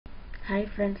Hi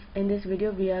friends, in this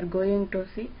video we are going to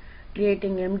see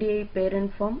creating MDI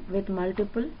parent form with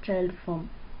multiple child form.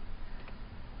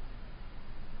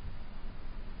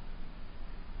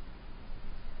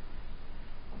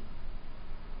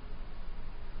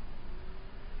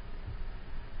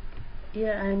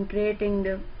 Here I am creating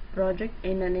the project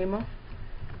in the name of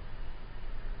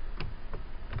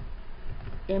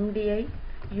MDI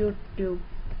YouTube.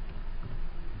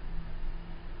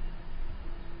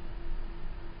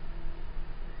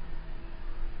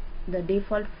 The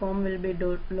default form will be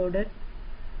loaded.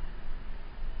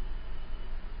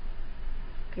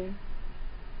 Okay.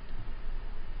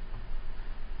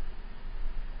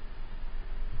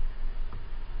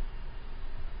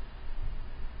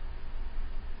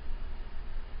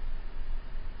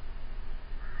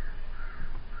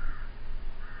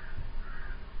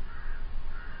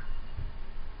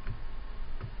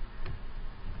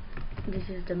 This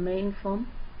is the main form.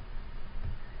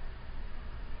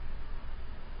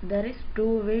 There is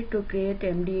two ways to create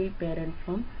MDI parent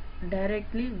form.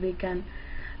 Directly we can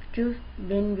choose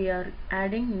when we are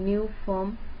adding new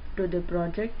form to the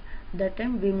project. That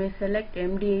time we may select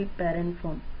MDI parent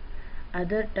form.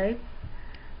 Other type,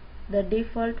 the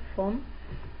default form.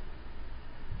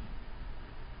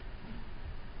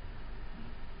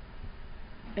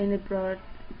 In the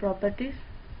properties,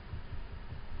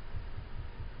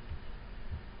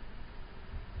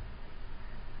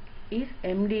 is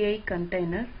MDI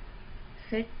container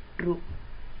set true.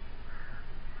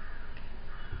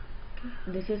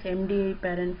 This is MDI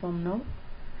parent form now.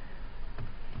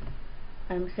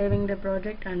 I am saving the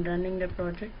project and running the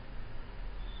project.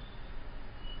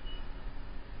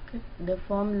 The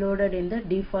form loaded in the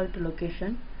default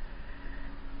location.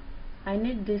 I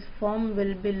need this form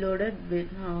will be loaded with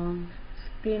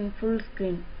full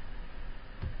screen.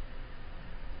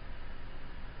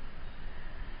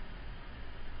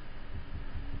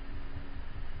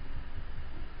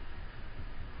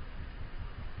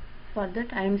 For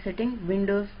that I am setting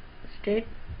Windows state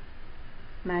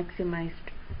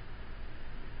maximized.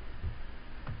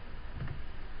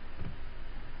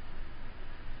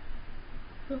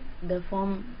 So the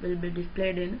form will be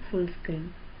displayed in full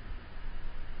screen.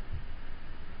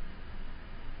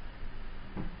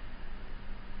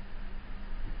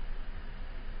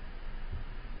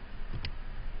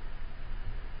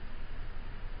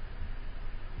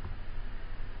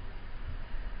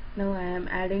 Now I am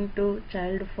adding two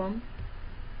child form.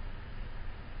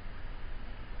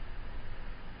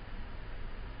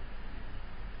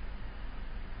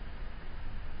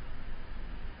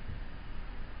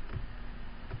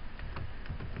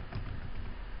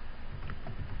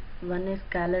 One is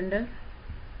calendar.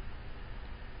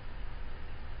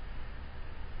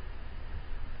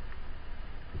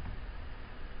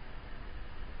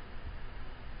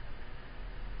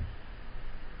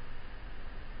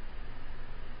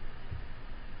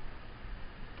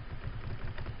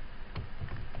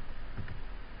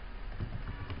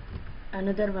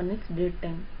 Another one is date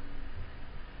time.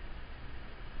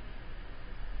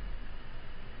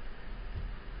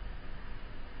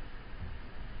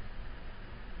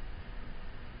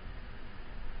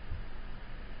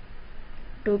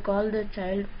 To call the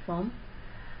child form,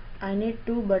 I need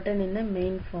two buttons in the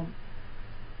main form.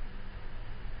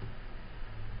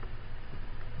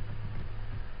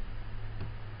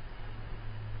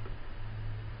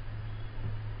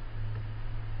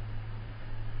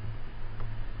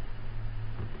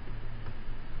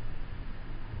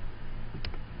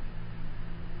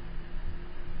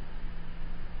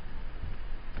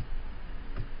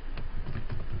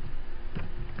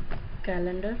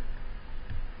 Calendar.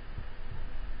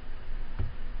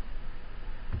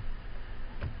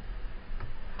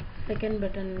 Second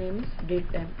button name is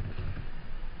date time.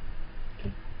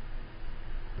 Okay.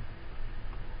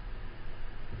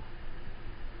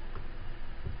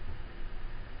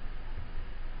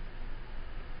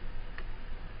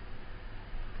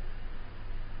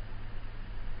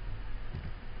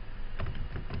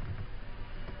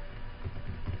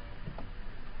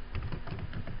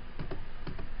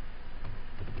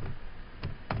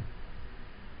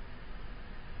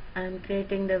 I am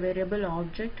creating the variable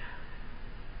object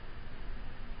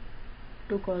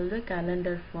to call the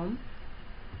calendar form.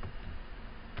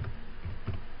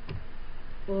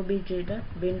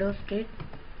 Windows state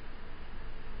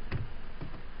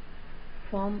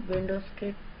form Windows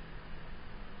state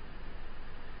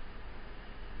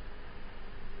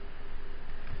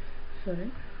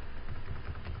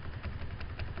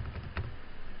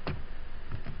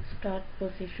start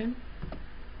position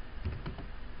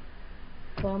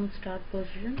form start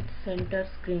position center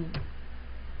screen.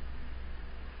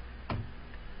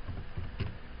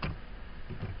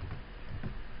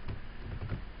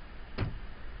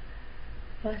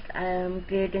 First, I am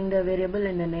creating the variable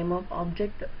in the name of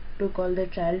object to call the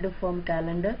child from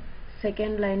calendar.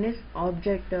 Second line is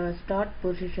object start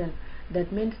position.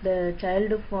 That means the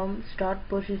child from start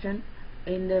position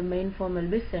in the main form will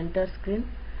be center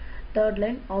screen. Third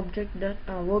line object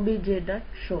obj dot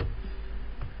show.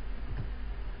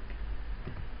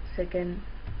 Second,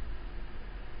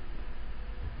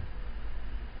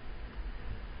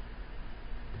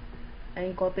 I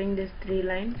am copying these 3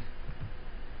 lines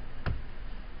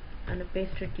and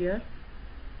paste it here.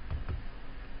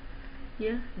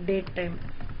 Here date time.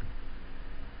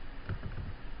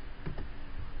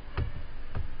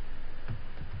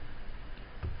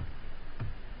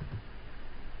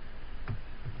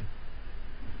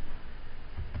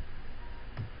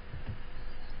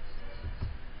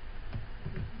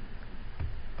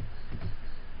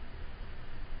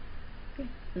 Okay.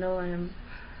 Now I am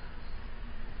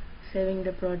saving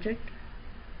the project.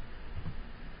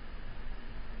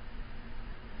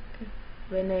 Okay.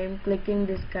 When I am clicking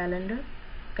this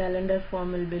calendar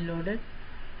form will be loaded.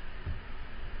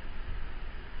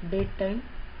 Date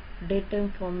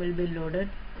time form will be loaded.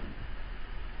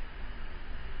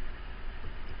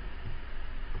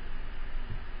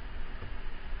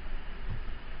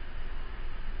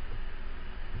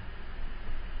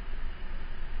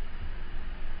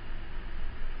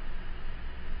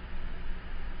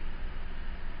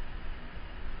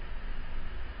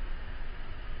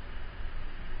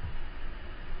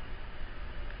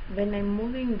 When I'm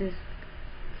moving this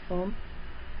form,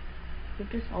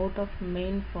 it is out of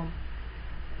main form.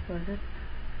 For that,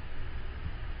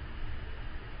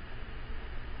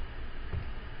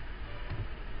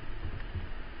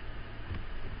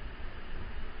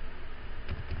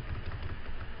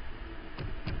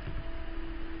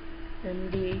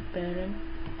 MDI parent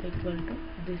equal to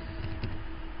this.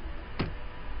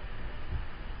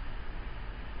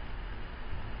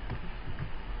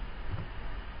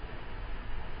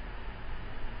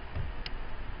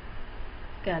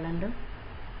 Calendar.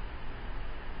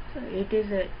 So it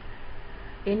is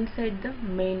inside the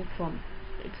main form.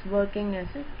 It's working as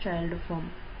a child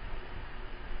form.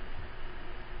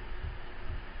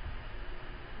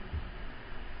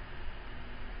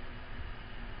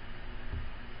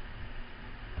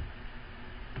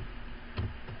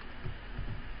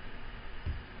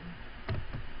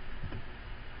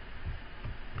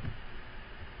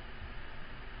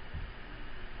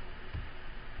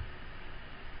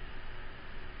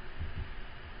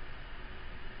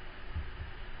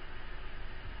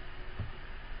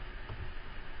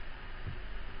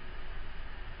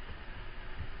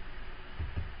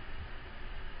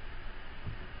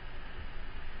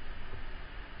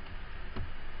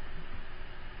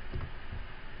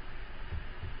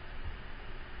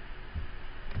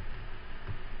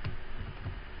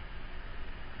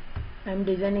 I am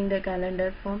designing the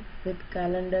calendar form with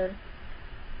calendar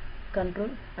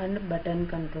control and button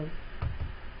control.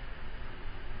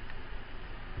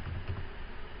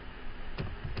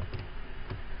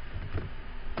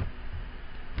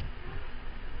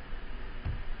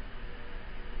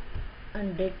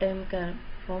 And date time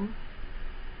form.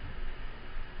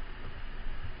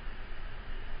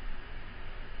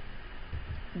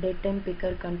 Date time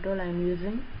picker control I am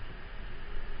using,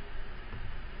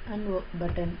 and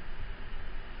button.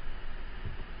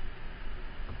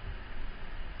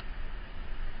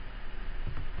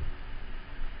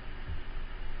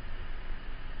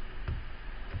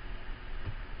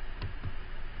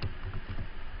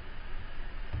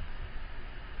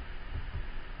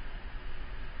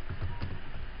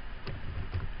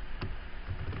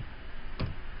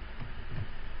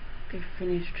 Okay,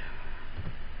 finished.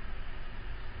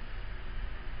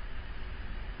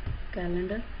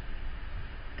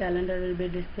 Calendar will be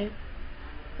displayed.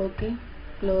 Okay,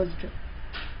 closed.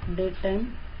 Date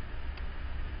time.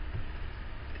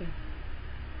 Okay.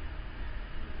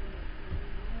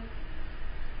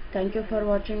 Thank you for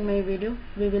watching my video.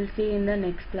 We will see in the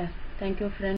next class. Thank you, friends.